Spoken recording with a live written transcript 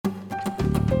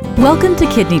Welcome to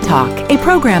Kidney Talk, a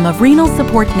program of Renal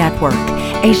Support Network,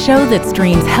 a show that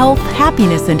streams health,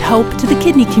 happiness, and hope to the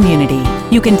kidney community.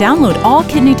 You can download all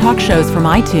Kidney Talk shows from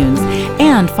iTunes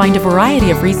and find a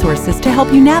variety of resources to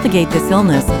help you navigate this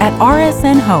illness at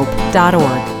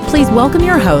rsnhope.org. Please welcome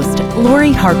your host,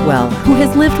 Lori Hartwell, who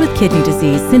has lived with kidney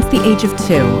disease since the age of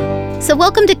 2. So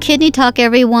welcome to Kidney Talk,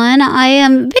 everyone. I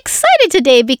am excited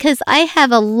today because I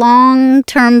have a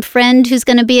long-term friend who's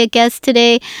going to be a guest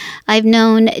today. I've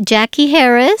known Jackie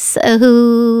Harris,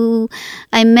 who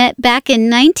I met back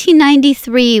in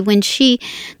 1993 when she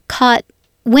caught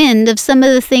wind of some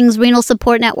of the things Renal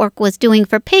Support Network was doing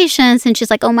for patients. And she's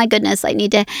like, oh my goodness, I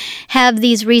need to have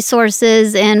these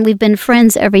resources. And we've been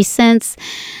friends ever since.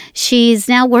 She's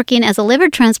now working as a liver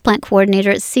transplant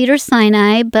coordinator at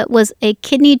Cedars-Sinai, but was a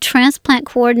kidney transplant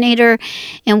coordinator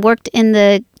and worked in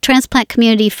the transplant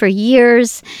community for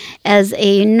years as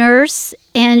a nurse.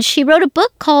 And she wrote a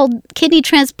book called Kidney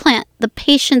Transplant, The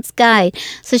Patient's Guide.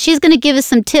 So she's going to give us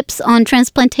some tips on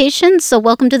transplantation. So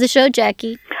welcome to the show,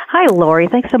 Jackie. Hi, Lori.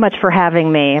 Thanks so much for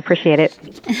having me. I appreciate it.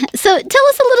 So tell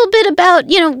us a little bit about,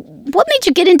 what made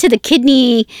you get into the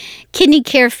kidney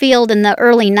care field in the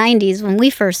early 90s when we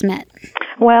first met?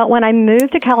 Well, when I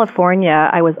moved to California,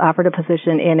 I was offered a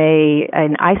position in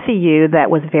an ICU that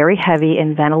was very heavy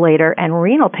in ventilator and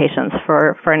renal patients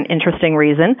for an interesting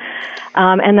reason.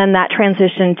 And then that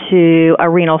transitioned to a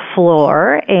renal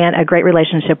floor and a great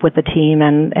relationship with the team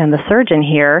and the surgeon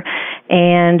here.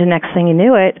 And next thing you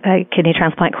knew it, a kidney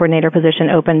transplant coordinator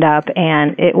position opened up,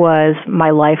 and it was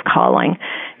my life calling.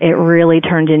 It really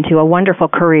turned into a wonderful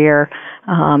career.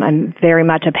 I'm very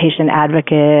much a patient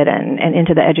advocate and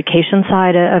into the education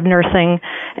side of nursing.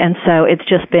 And so it's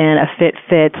just been a fit,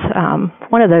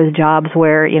 one of those jobs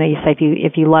where, you say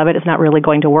if you love it, it's not really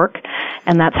going to work.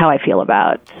 And that's how I feel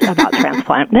about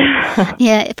transplant.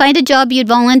 Yeah, find a job you'd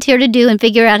volunteer to do and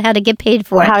figure out how to get paid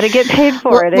for it. How to get paid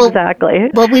for it, exactly.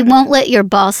 Well, we won't let your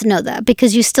boss know that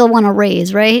because you still want a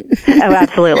raise, right? Oh,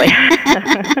 absolutely.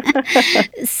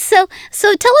 So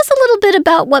tell us a little bit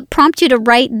about what prompted you to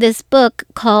write this book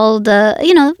called, The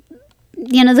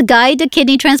Guide to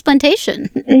Kidney Transplantation.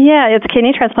 Yeah, it's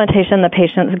Kidney Transplantation, The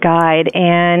Patient's Guide,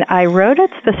 and I wrote it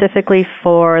specifically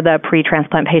for the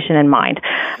pre-transplant patient in mind,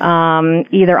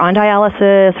 either on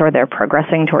dialysis or they're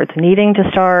progressing towards needing to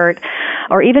start,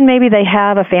 or even maybe they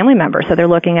have a family member, so they're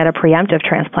looking at a preemptive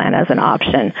transplant as an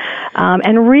option,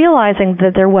 and realizing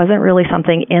that there wasn't really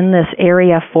something in this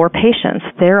area for patients.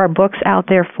 There are books out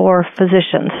there for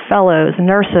physicians, fellows,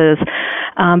 nurses,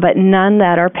 but none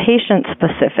that are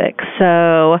patient-specific.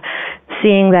 So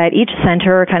seeing that each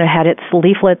center kind of had its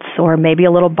leaflets or maybe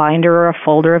a little binder or a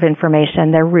folder of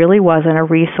information, there really wasn't a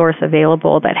resource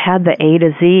available that had the A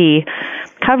to Z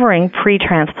covering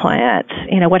pre-transplant.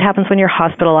 What happens when you're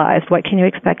hospitalized? What can you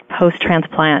expect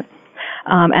post-transplant?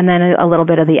 And then a little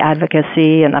bit of the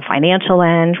advocacy and the financial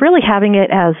end, really having it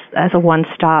as a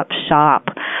one-stop shop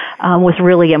was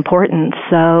really important.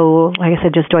 So, like I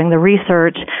said, just doing the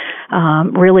research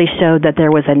really showed that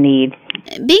there was a need.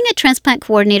 Being a transplant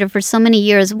coordinator for so many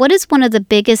years, what is one of the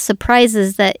biggest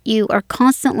surprises that you are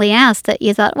constantly asked that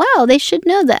you thought, wow, they should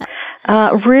know that?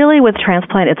 Really, with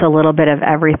transplant, it's a little bit of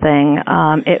everything.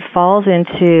 It falls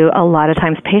into, a lot of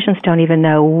times, patients don't even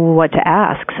know what to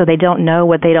ask, so they don't know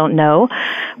what they don't know,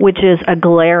 which is a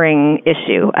glaring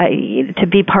issue. To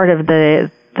be part of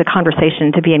the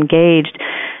conversation, to be engaged,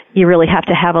 you really have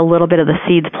to have a little bit of the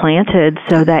seeds planted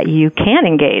so that you can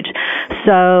engage.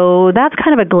 So that's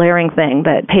kind of a glaring thing,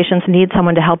 that patients need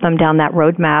someone to help them down that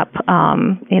roadmap,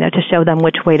 to show them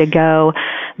which way to go.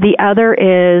 The other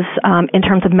is in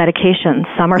terms of medications.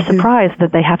 Some are surprised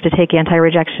that they have to take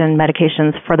anti-rejection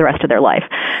medications for the rest of their life.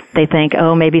 They think,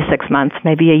 maybe 6 months,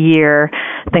 maybe a year,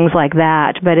 things like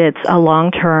that. But it's a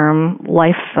long-term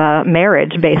life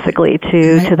marriage, basically,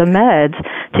 to the meds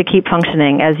to keep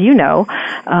functioning, as you know.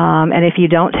 And if you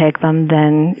don't take them,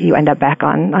 then you end up back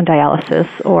on dialysis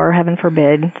or, heaven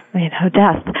forbid,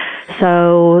 death.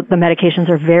 So the medications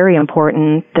are very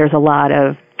important. There's a lot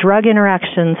of drug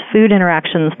interactions, food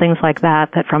interactions, things like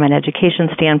that from an education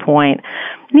standpoint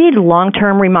need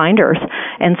long-term reminders.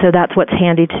 And so that's what's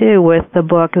handy too with the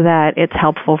book, that it's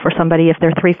helpful for somebody if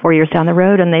they're 3-4 years down the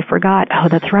road and they forgot,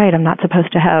 that's right, I'm not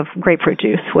supposed to have grapefruit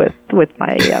juice with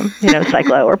my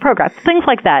cyclo or Progress, things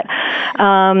like that.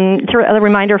 A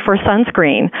reminder for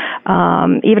sunscreen,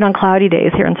 even on cloudy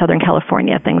days here in Southern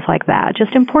California, things like that.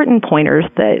 Just important pointers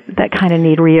that kind of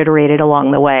need reiterated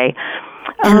along the way.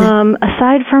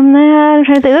 Aside from that, I'm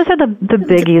trying to think, those are the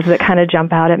biggies that kind of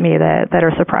jump out at me that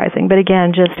are surprising. But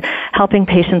again, just helping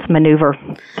patients maneuver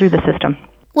through the system.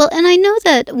 Well, and I know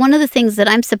that one of the things that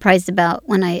I'm surprised about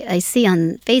when I see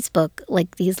on Facebook,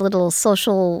 like these little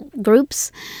social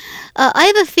groups, I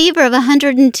have a fever of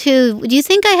 102. Do you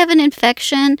think I have an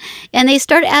infection? And they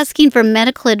start asking for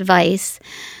medical advice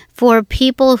for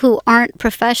people who aren't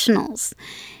professionals.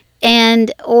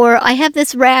 Or I have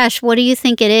this rash, what do you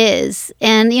think it is?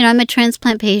 And, I'm a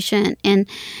transplant patient. And,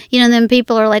 then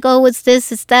people are like, oh, it's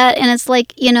this, it's that. And it's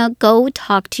like, go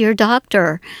talk to your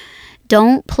doctor.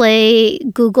 Don't play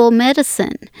Google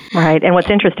medicine. Right. And what's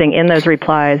interesting, in those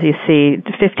replies, you see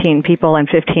 15 people and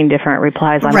 15 different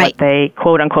replies on what they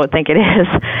quote unquote think it is.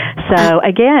 So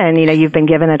again, you've been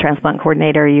given a transplant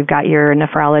coordinator, you've got your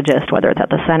nephrologist, whether it's at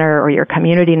the center or your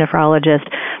community nephrologist.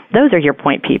 Those are your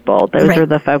point people. Those are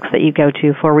the folks that you go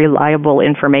to for reliable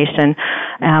information.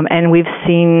 And we've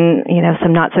seen,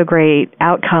 some not so great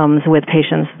outcomes with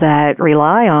patients that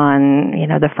rely on,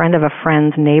 the friend of a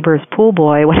friend's neighbor's pool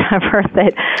boy, whatever,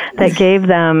 that gave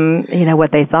them,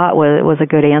 what they thought was a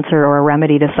good answer or a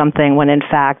remedy to something when in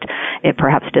fact it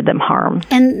perhaps did them harm.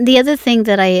 And the other thing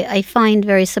that I find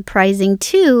very surprising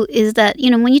too is that,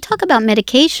 when you talk about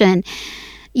medication,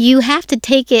 you have to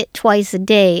take it twice a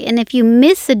day. And if you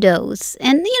miss a dose,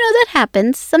 and that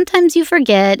happens, sometimes you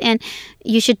forget, and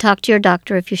you should talk to your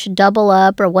doctor if you should double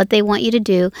up or what they want you to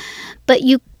do. But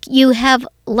you have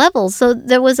levels. So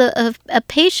there was a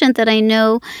patient that I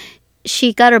know,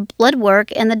 she got her blood work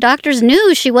and the doctors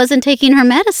knew she wasn't taking her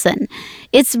medicine.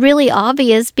 It's really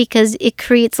obvious because it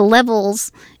creates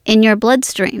levels in your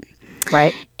bloodstream.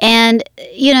 Right. And,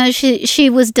 she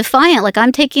was defiant, like,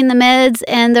 I'm taking the meds,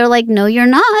 and they're like, no, you're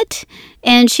not.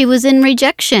 And she was in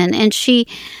rejection, and she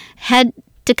had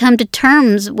to come to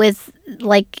terms with,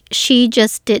 like, she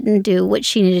just didn't do what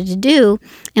she needed to do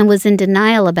and was in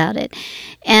denial about it.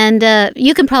 And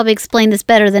you can probably explain this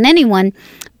better than anyone,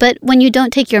 but when you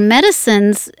don't take your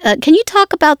medicines, can you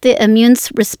talk about the immune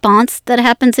response that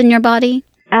happens in your body?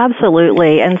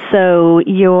 Absolutely. And so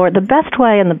the best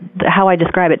way, and how I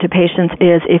describe it to patients,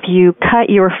 is if you cut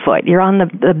your foot, you're on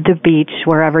the beach,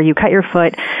 wherever, you cut your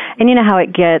foot, and you know how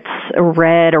it gets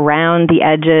red around the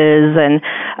edges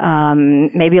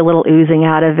and maybe a little oozing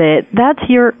out of it. That's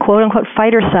your quote-unquote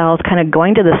fighter cells kind of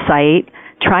going to the site,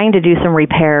 trying to do some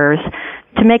repairs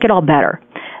to make it all better.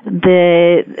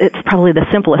 It's probably the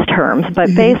simplest terms,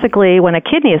 but basically when a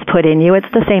kidney is put in you, it's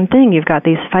the same thing. You've got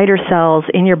these fighter cells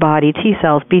in your body, T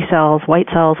cells, B cells, white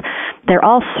cells. They're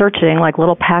all searching like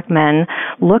little Pac-Men,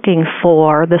 looking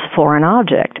for this foreign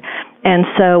object. And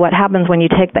so what happens when you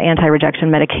take the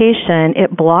anti-rejection medication,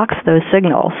 it blocks those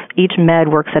signals. Each med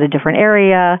works at a different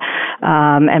area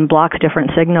and blocks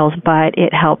different signals, but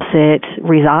it helps it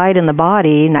reside in the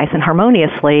body nice and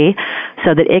harmoniously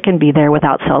so that it can be there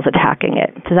without cells attacking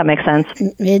it. Does that make sense?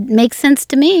 It makes sense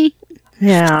to me.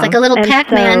 Yeah. It's like a little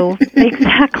Pac-Man.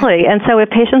 Exactly. And so if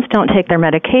patients don't take their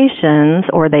medications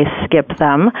or they skip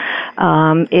them,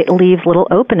 it leaves little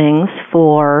openings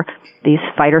for these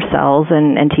fighter cells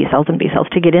and T cells and B cells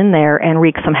to get in there and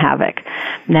wreak some havoc.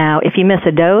 Now, if you miss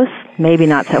a dose, maybe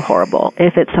not so horrible.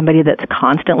 If it's somebody that's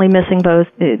constantly missing both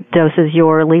doses,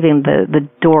 you're leaving the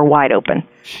door wide open.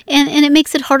 And it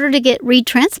makes it harder to get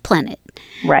retransplanted.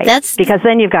 Right. Because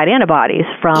then you've got antibodies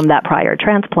from that prior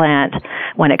transplant.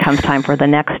 When it comes time for the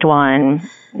next one,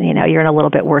 you're in a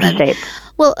little bit worse shape.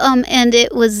 Well, and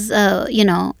it was, as you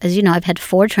know, I've had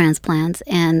 4 transplants,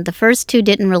 and the first 2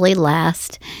 didn't really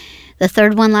last. The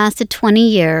third one lasted 20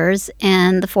 years,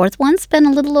 and the fourth one's been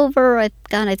a little over,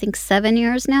 I think 7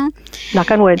 years now.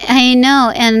 Knock on wood. I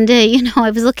know, and,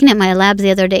 I was looking at my labs the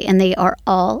other day, and they are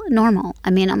all normal. I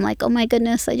mean, I'm like, oh my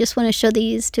goodness, I just want to show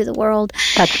these to the world.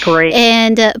 That's great.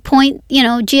 And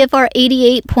GFR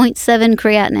 88.7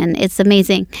 creatinine, it's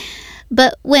amazing.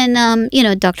 But when,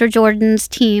 Dr. Jordan's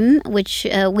team, which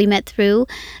we met through,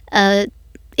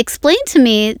 explained to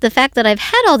me the fact that I've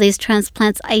had all these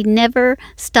transplants, I never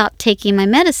stopped taking my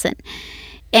medicine.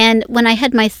 And when I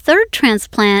had my 3rd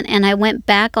transplant and I went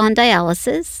back on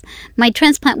dialysis, my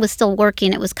transplant was still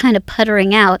working. It was kind of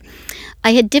puttering out.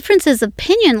 I had differences of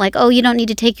opinion, like, oh, you don't need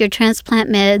to take your transplant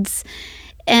meds.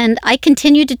 And I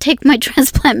continued to take my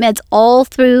transplant meds all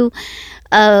through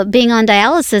being on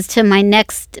dialysis to my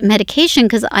next medication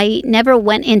because I never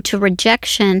went into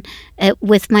rejection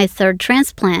with my 3rd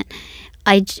transplant.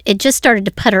 It just started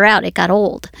to putter out. It got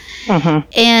old. Mm-hmm.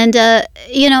 And,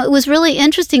 it was really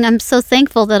interesting. I'm so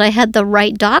thankful that I had the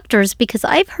right doctors because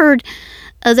I've heard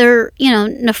other,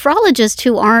 nephrologists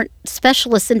who aren't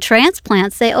specialists in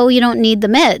transplants say, oh, you don't need the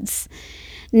meds.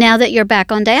 now that you're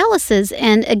back on dialysis.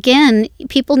 And again,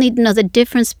 people need to know the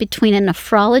difference between a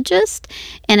nephrologist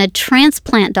and a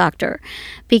transplant doctor,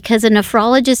 because a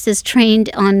nephrologist is trained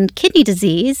on kidney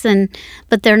disease,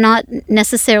 but they're not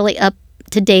necessarily up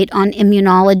to date on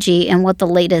immunology and what the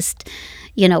latest,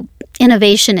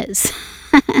 innovation is.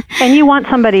 And you want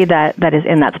somebody that is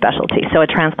in that specialty. So a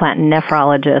transplant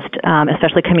nephrologist,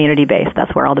 especially community-based,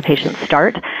 that's where all the patients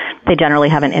start. They generally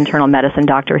have an internal medicine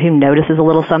doctor who notices a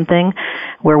little something.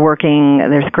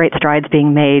 There's great strides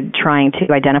being made trying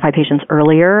to identify patients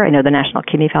earlier. I know the National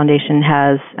Kidney Foundation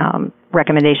has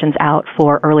recommendations out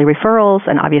for early referrals,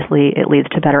 and obviously it leads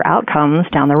to better outcomes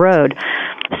down the road.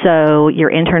 So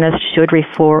your internist should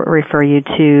refer you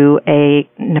to a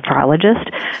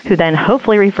nephrologist, who then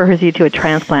hopefully refers you to a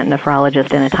transplant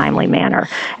nephrologist in a timely manner.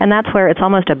 And that's where it's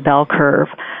almost a bell curve.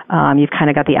 You've kind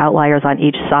of got the outliers on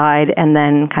each side, and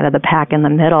then kind of the pack in the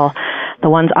middle. The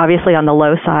ones obviously on the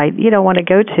low side you don't want to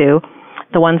go to.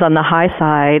 The ones on the high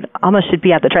side almost should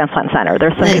be at the transplant center.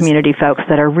 There's some community folks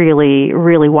that are really,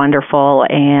 really wonderful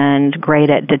and great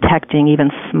at detecting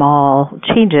even small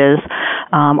changes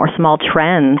or small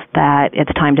trends that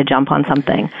it's time to jump on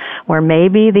something. Where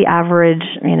maybe the average,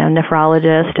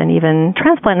 nephrologist and even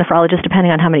transplant nephrologist,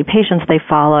 depending on how many patients they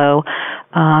follow,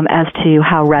 as to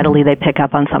how readily they pick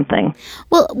up on something.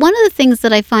 Well, one of the things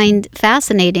that I find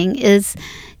fascinating is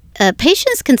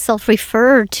patients can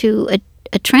self-refer to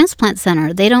a transplant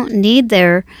center. They don't need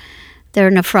their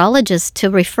nephrologist to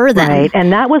refer them. Right,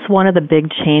 and that was one of the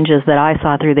big changes that I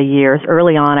saw through the years.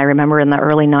 Early on, I remember in the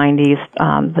early 90s,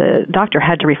 the doctor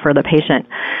had to refer the patient.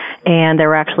 And there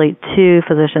were actually 2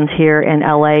 physicians here in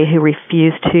LA who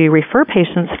refused to refer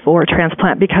patients for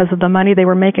transplant because of the money they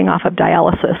were making off of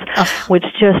dialysis, which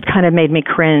just kind of made me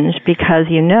cringe, because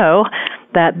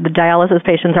that the dialysis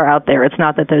patients are out there. It's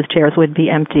not that those chairs would be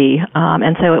empty.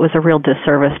 And so it was a real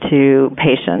disservice to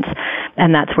patients.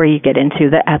 And that's where you get into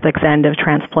the ethics end of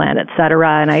transplant, et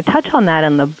cetera. And I touch on that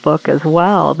in the book as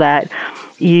well, that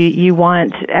you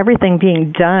want everything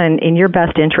being done in your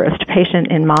best interest, patient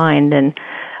in mind. And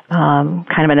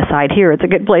kind of an aside here, it's a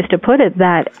good place to put it,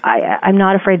 that I'm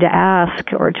not afraid to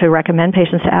ask or to recommend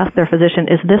patients to ask their physician,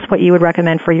 is this what you would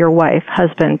recommend for your wife,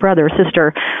 husband, brother,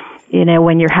 sister?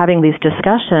 When you're having these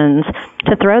discussions,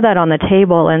 to throw that on the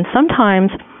table. And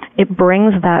sometimes it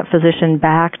brings that physician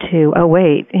back to, oh,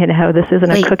 wait, this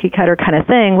isn't a cookie cutter kind of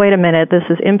thing. Wait a minute, this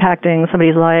is impacting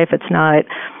somebody's life. It's not,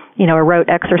 a rote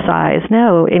exercise.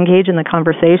 No, engage in the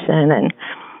conversation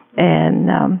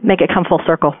and make it come full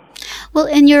circle. Well,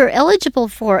 and you're eligible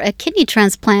for a kidney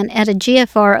transplant at a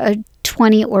GFR of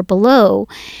 20 or below.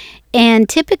 And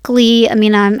typically, I'm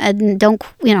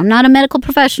not a medical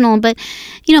professional, but,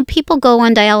 people go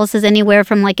on dialysis anywhere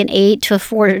from like an 8 to a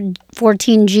 14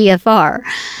 GFR.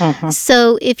 Mm-hmm.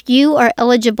 So if you are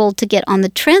eligible to get on the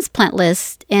transplant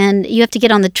list, and you have to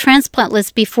get on the transplant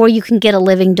list before you can get a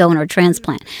living donor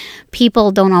transplant.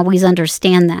 People don't always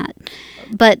understand that.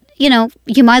 But,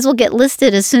 you might as well get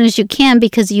listed as soon as you can,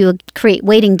 because you create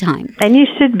waiting time. And you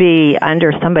should be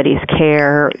under somebody's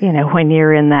care, when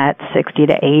you're in that 60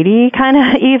 to 80 kind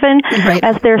of even. Right.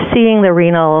 As they're seeing the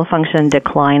renal function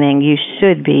declining, you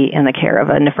should be in the care of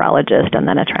a nephrologist and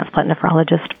then a transplant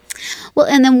nephrologist. Well,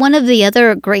 and then one of the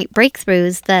other great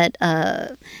breakthroughs that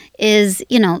is,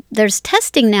 there's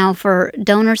testing now for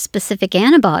donor-specific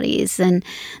antibodies, and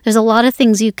there's a lot of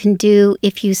things you can do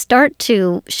if you start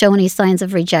to show any signs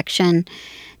of rejection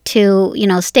to,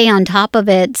 stay on top of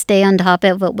it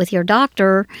with your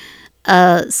doctor,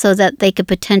 so that they could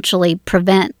potentially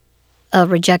prevent a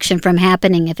rejection from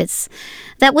happening.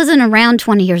 That wasn't around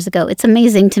 20 years ago. It's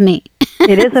amazing to me.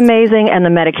 It is amazing, and the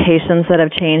medications that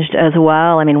have changed as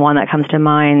well. I mean, one that comes to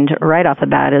mind right off the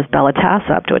bat is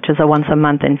belatacept, which is a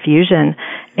once-a-month infusion,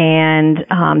 and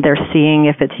they're seeing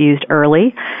if it's used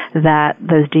early that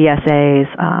those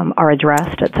DSAs are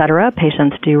addressed, et cetera.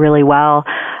 Patients do really well.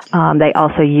 They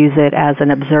also use it as an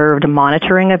observed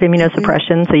monitoring of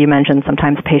immunosuppression. So you mentioned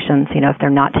sometimes patients, if they're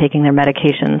not taking their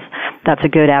medications, that's a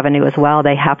good avenue as well.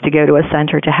 They have to go to a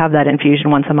center to have that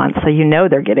infusion once a month, so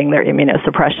they're getting their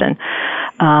immunosuppression.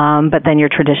 But then your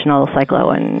traditional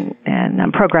cyclo and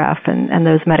Prograf and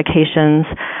those medications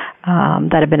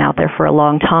that have been out there for a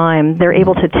long time, they're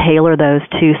able to tailor those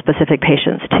to specific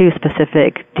patients, to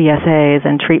specific DSAs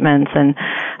and treatments. And,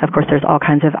 of course, there's all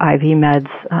kinds of IV meds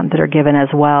that are given as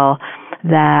well,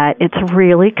 that it's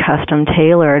really custom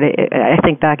tailored. I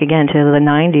think back again to the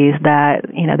 90s that,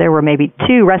 there were maybe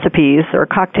 2 recipes or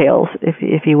cocktails,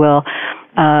 if you will,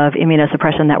 of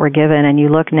immunosuppression that were given. And you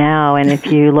look now, and if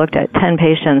you looked at 10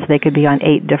 patients, they could be on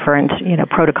 8 different,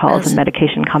 protocols and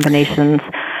medication combinations.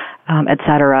 et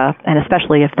cetera. And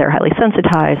especially if they're highly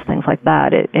sensitized, things like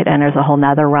that, it enters a whole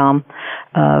nother realm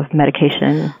of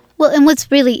medication. Well, and what's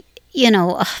really,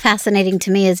 fascinating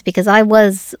to me is because I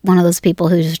was one of those people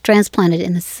who was transplanted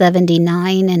in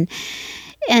 79,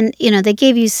 and they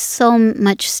gave you so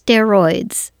much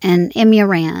steroids and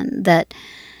Imuran that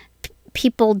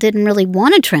people didn't really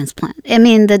want to transplant. I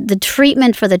mean, the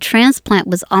treatment for the transplant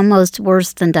was almost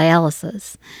worse than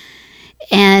dialysis.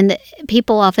 And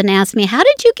people often ask me, how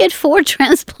did you get 4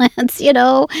 transplants, And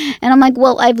I'm like,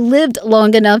 well, I've lived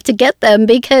long enough to get them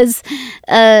because,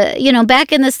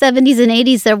 back in the 70s and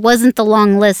 80s, there wasn't the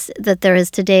long list that there is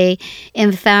today.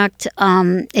 In fact,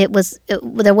 there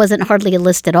wasn't hardly a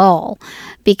list at all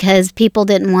because people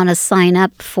didn't want to sign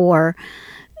up for,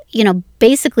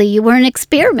 basically you were an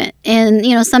experiment and,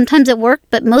 sometimes it worked,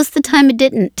 but most of the time it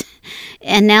didn't.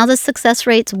 And now the success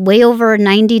rate's way over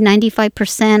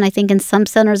 95%. I think in some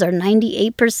centers are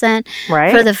 98%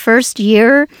 for the first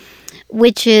year,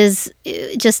 which is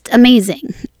just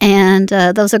amazing. And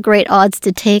those are great odds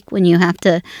to take when you have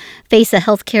to face a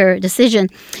healthcare decision.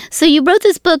 So you wrote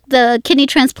this book, The Kidney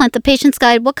Transplant, The Patient's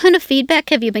Guide. What kind of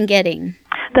feedback have you been getting?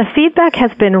 The feedback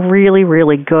has been really,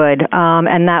 really good,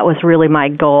 and that was really my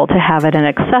goal, to have it an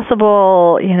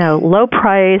accessible,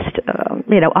 low-priced,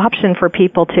 option for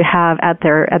people to have at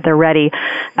their ready.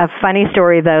 A funny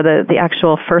story, though, the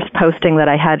actual first posting that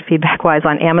I had feedback-wise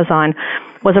on Amazon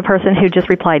was a person who just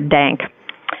replied, dank.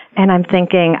 And I'm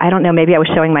thinking, I don't know, maybe I was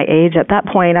showing my age at that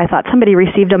point. I thought somebody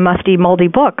received a musty, moldy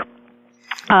book.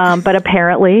 But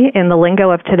apparently, in the lingo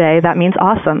of today, that means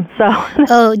awesome. So,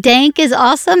 oh, dank is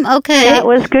awesome? Okay. That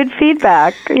was good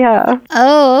feedback, yeah.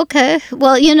 Oh, okay.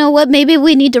 Well, you know what? Maybe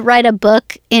we need to write a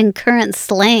book in current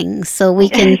slang so we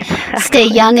can stay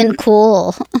young and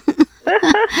cool.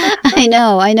 I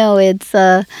know. It's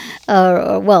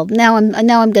well, now I'm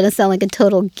going to sound like a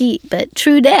total geek, but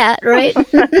true that, right? True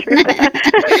that.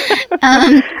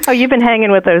 You've been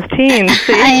hanging with those teens.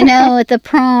 See? I know, at the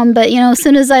prom, but as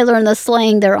soon as I learn the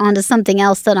slang, they're onto something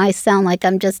else, then I sound like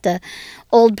I'm just a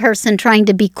old person trying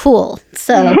to be cool.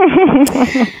 So,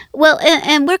 well,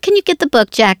 and where can you get the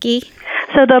book, Jackie?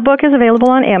 So the book is available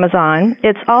on Amazon.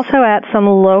 It's also at some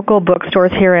local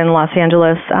bookstores here in Los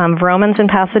Angeles, Vroman's in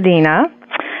Pasadena,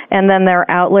 and then their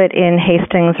outlet in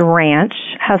Hastings Ranch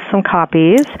has some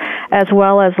copies, as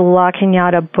well as La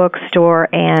Cañada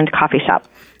Bookstore and Coffee Shop.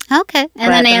 Okay,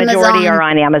 and then the Amazon. The majority are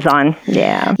on Amazon,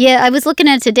 yeah. Yeah, I was looking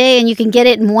at it today, and you can get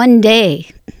it in one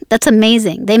day. That's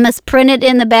amazing. They must print it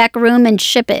in the back room and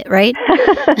ship it, right?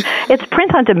 It's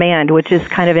print on demand, which is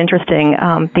kind of interesting.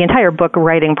 The entire book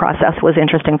writing process was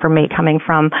interesting for me, coming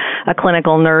from a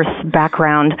clinical nurse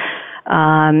background.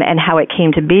 And how it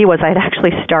came to be was I'd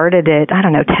actually started it,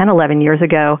 10, 11 years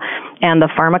ago, and the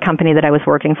pharma company that I was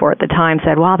working for at the time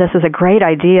said, wow, this is a great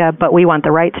idea, but we want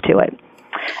the rights to it.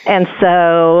 And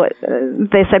so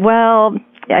they said, well,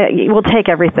 we'll take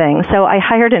everything. So I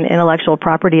hired an intellectual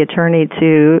property attorney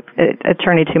to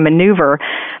maneuver,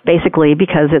 basically,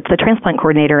 because it's the transplant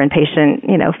coordinator and patient,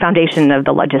 foundation of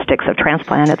the logistics of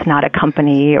transplant. It's not a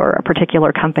company or a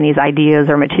particular company's ideas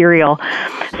or material.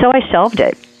 So I shelved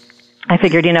it. I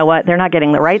figured, you know what, they're not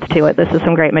getting the rights to it. This is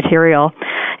some great material.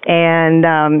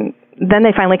 And then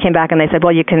they finally came back and they said,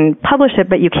 well, you can publish it,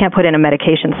 but you can't put in a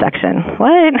medication section.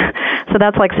 What? So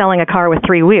that's like selling a car with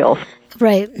 3 wheels.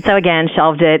 Right. So again,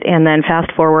 shelved it, and then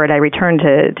fast forward, I returned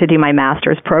to do my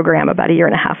master's program about a year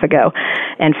and a half ago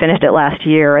and finished it last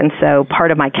year. And so part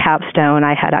of my capstone,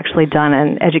 I had actually done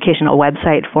an educational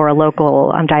website for a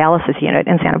local dialysis unit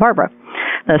in Santa Barbara,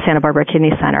 the Santa Barbara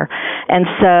Kidney Center. And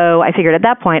so I figured at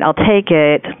that point, I'll take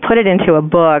it, put it into a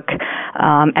book,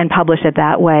 and publish it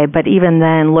that way. But even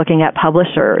then, looking at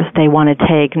publishers, they want to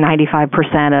take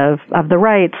 95% of the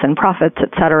rights and profits, et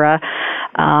cetera.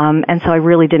 And so I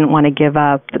really didn't want to give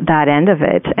up that end of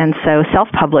it. And so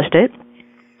self-published it,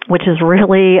 which is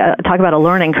really, talk about a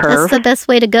learning curve. That's the best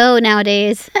way to go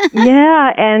nowadays.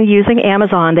 Yeah, and using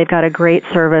Amazon, they've got a great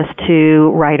service to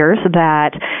writers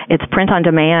that it's print on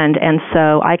demand, and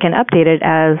so I can update it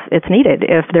as it's needed.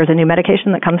 If there's a new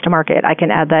medication that comes to market, I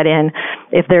can add that in.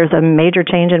 If there's a major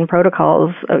change in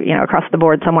protocols, across the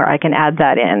board somewhere, I can add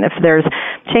that in. If there's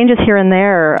changes here and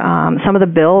there, some of the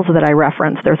bills that I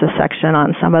referenced, there's a section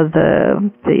on some of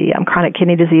the chronic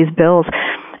kidney disease bills.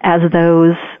 As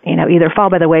those, either fall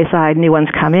by the wayside, new ones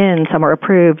come in, some are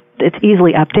approved, it's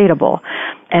easily updatable.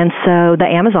 And so the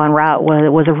Amazon route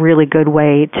was a really good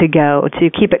way to go to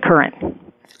keep it current.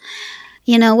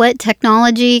 You know what?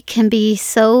 Technology can be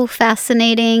so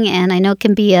fascinating, and I know it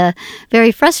can be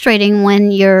very frustrating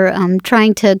when you're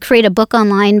trying to create a book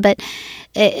online, but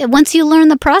once you learn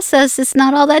the process, it's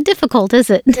not all that difficult, is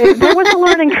it? There was a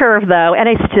learning curve, though, and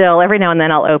I still, every now and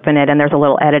then I'll open it, and there's a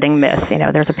little editing miss.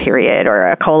 There's a period or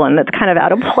a colon that's kind of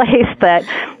out of place that,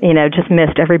 just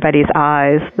missed everybody's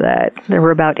eyes. That there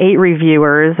were about 8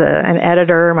 reviewers, an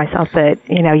editor, myself, that,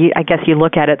 I guess you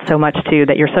look at it so much, too,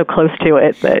 that you're so close to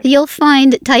it. That you'll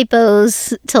find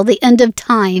typos till the end of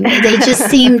time. They just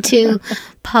seem to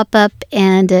pop up,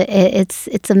 and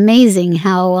it's amazing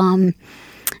how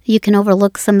you can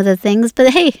overlook some of the things. But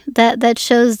hey, that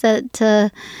shows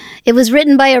that it was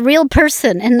written by a real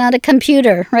person and not a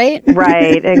computer, right?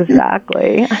 Right,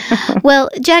 exactly. Well,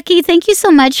 Jackie, thank you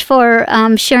so much for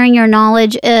sharing your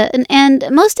knowledge and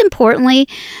most importantly,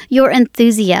 your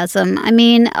enthusiasm. I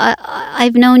mean,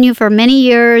 I've known you for many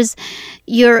years.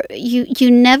 You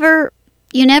never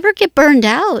get burned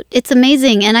out. It's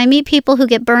amazing. And I meet people who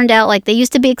get burned out, like they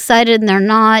used to be excited and they're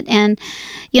not. And,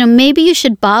 maybe you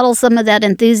should bottle some of that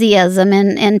enthusiasm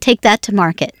and take that to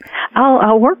market.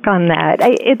 I'll work on that.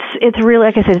 It's really,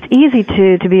 like I said, it's easy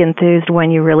to be enthused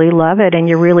when you really love it and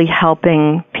you're really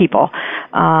helping people.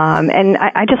 And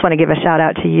I just want to give a shout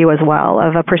out to you as well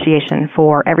of appreciation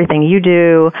for everything you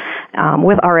do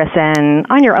with RSN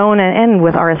on your own and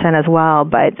with RSN as well.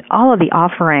 But all of the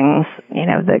offerings,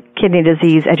 the kidney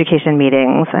disease education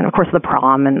meetings, and of course the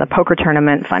prom and the poker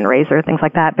tournament fundraiser, things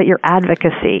like that. But your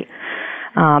advocacy.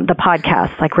 The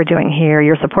podcasts like we're doing here,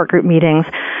 your support group meetings,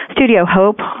 Studio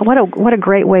Hope, what a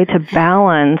great way to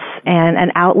balance and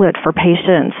an outlet for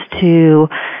patients to,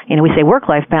 we say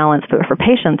work-life balance, but for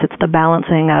patients it's the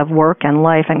balancing of work and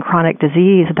life and chronic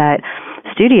disease that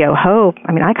Studio Hope,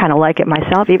 I kind of like it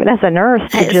myself, even as a nurse,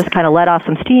 to just kind of let off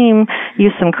some steam,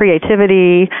 use some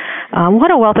creativity.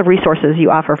 What a wealth of resources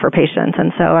you offer for patients.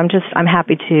 And so I'm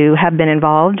happy to have been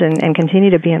involved and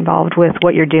continue to be involved with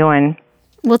what you're doing.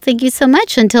 Well, thank you so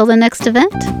much. Until the next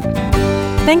event.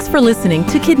 Thanks for listening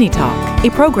to Kidney Talk, a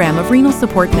program of Renal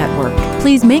Support Network.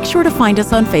 Please make sure to find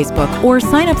us on Facebook or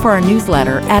sign up for our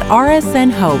newsletter at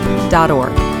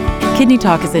rsnhope.org. Kidney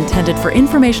Talk is intended for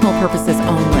informational purposes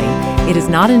only. It is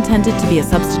not intended to be a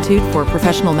substitute for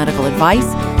professional medical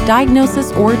advice,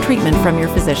 diagnosis, or treatment from your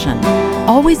physician.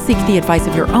 Always seek the advice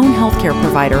of your own healthcare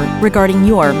provider regarding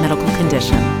your medical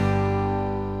condition.